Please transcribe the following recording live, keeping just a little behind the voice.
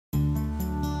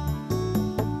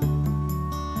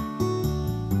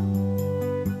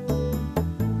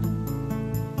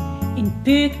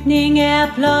bygning er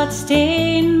blot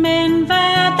sten, men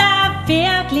hvad der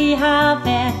virkelig har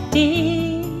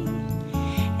værdi,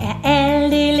 er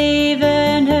alt det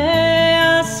levende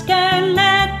og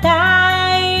skønne, der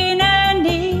er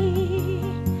indeni.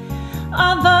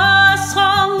 Og vores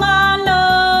rum er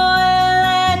noget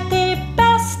af det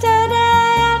bedste, der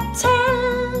er til.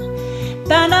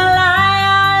 Børn og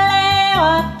leger,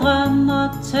 lærer, drømmer,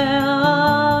 tør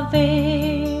og vil.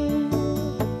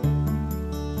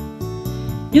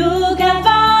 Nu kan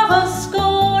vores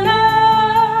skole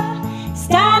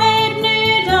starte et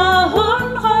nyt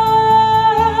århundrede.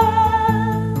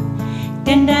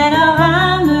 Den danner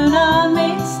rammen om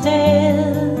et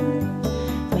sted,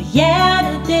 hvor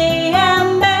hjertet det er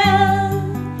med.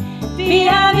 Vi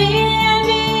har viljen,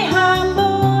 vi har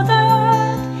modet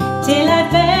til at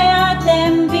være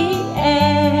dem vi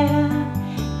er.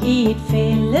 I et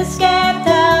fællesskab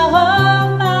der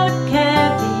rummer,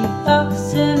 kan vi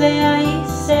vokse hver især.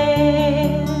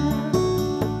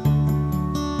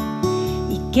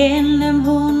 Igennem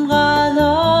 100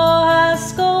 år har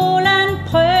skolen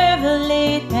prøvet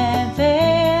lidt af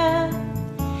hvert.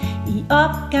 I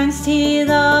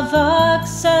opgangstider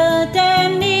voksede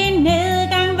den, i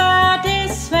nedgang var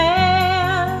det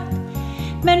svært.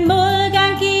 Men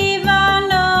modgang giver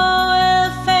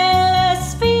noget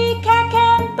fælles, vi kan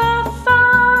kæmpe for.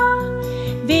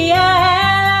 Vi er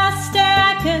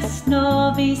allerstærkest,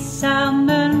 når vi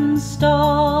sammen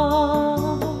står.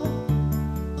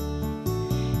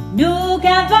 Nu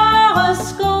kan vores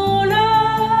skole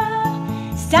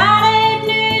starte et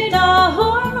nyt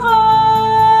århundrede.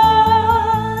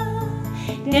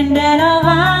 Den danner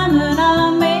rammen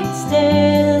om et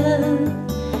sted,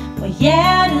 hvor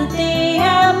hjertet det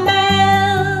er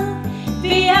med.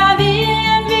 Vi har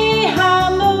viljen, vi har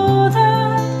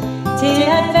modet til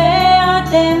at være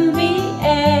dem vi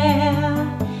er.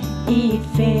 I et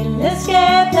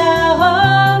fællesskab der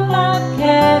rummer,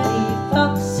 kan vi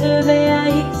vokse hver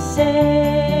især.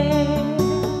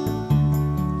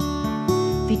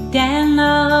 Vi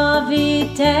danner og vi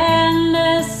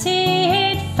dannes i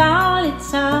et fagligt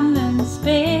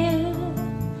sammenspil.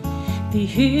 Vi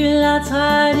hylder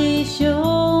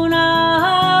traditioner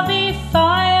og vi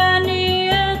føjer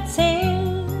nye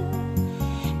til.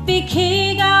 Vi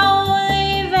kigger ud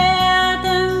i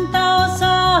verden, dog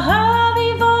så hører vi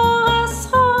vores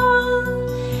råd.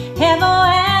 Her hvor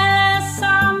alle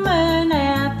sammen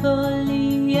er på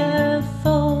lige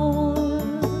fod.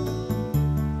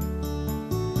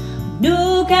 Nu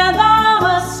kan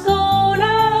vores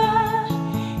skole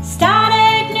starte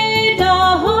et nyt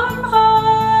århundrede.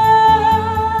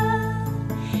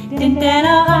 Den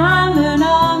danner rammen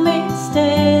om et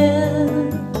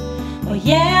sted, hvor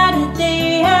hjertet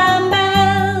det er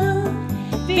med.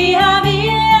 Vi har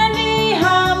viljen, vi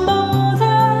har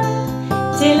modet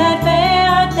til at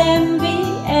være dem vi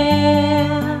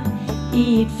er.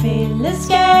 I et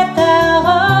fællesskab der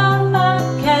rummer,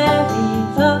 kan vi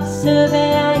vokse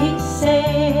hver især.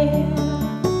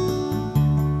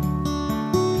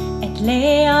 At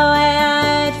lære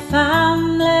er at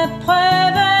famle,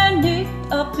 prøve nyt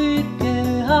og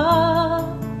bygge op.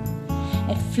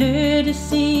 At flytte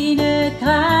sine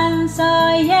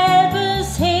grænser,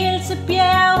 hjælpes helt til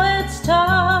bjergets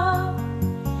top.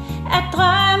 At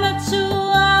drømme,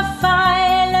 ture,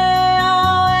 fejle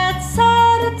og at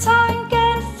sætte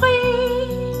tanken fri.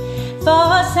 For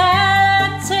os alle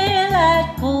til at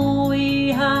gro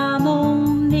i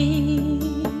harmoni.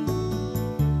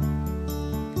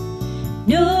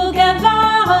 Nu kan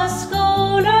vores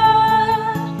skole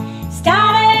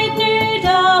starte et nyt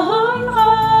århundrede.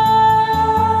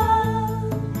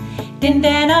 Den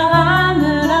danner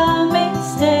rammen om et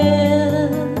sted,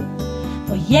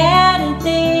 hvor hjertet